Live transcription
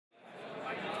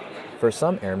For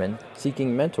some airmen,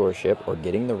 seeking mentorship or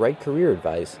getting the right career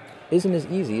advice isn't as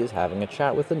easy as having a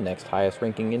chat with the next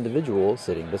highest-ranking individual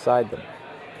sitting beside them.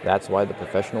 That's why the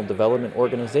professional development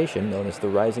organization known as the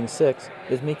Rising Six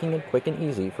is making it quick and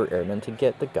easy for airmen to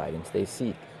get the guidance they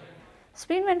seek.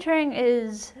 Speed mentoring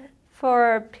is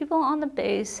for people on the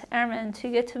base, airmen,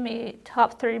 to get to meet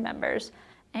top 3 members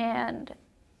and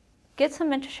get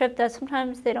some mentorship that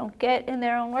sometimes they don't get in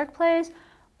their own workplace,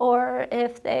 or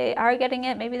if they are getting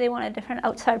it, maybe they want a different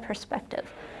outside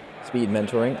perspective. Speed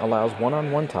mentoring allows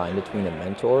one-on-one time between a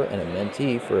mentor and a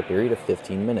mentee for a period of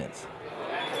 15 minutes.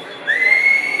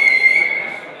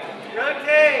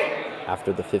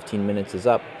 After the 15 minutes is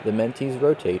up, the mentees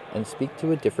rotate and speak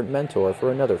to a different mentor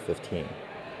for another 15.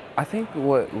 I think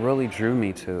what really drew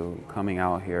me to coming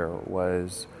out here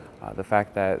was the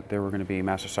fact that there were going to be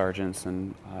master sergeants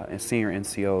and senior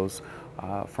NCOs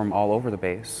from all over the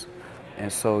base.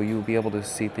 And so you'll be able to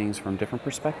see things from different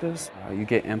perspectives. You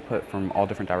get input from all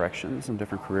different directions and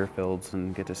different career fields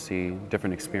and get to see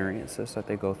different experiences that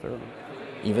they go through.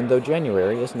 Even though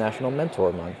January is National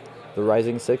Mentor Month, the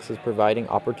Rising Six is providing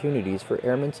opportunities for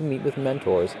airmen to meet with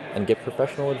mentors and get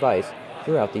professional advice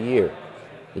throughout the year.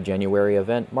 The January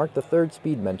event marked the 3rd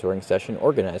speed mentoring session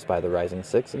organized by the Rising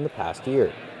Six in the past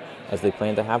year, as they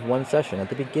plan to have one session at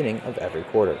the beginning of every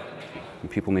quarter.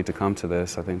 People need to come to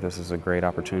this. I think this is a great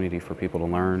opportunity for people to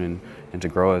learn and to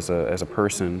grow as a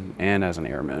person and as an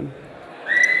airman.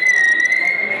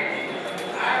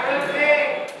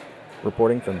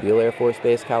 Reporting from Beale Air Force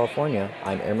Base, California,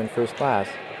 I'm Airman First Class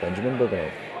Benjamin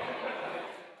Bugenig.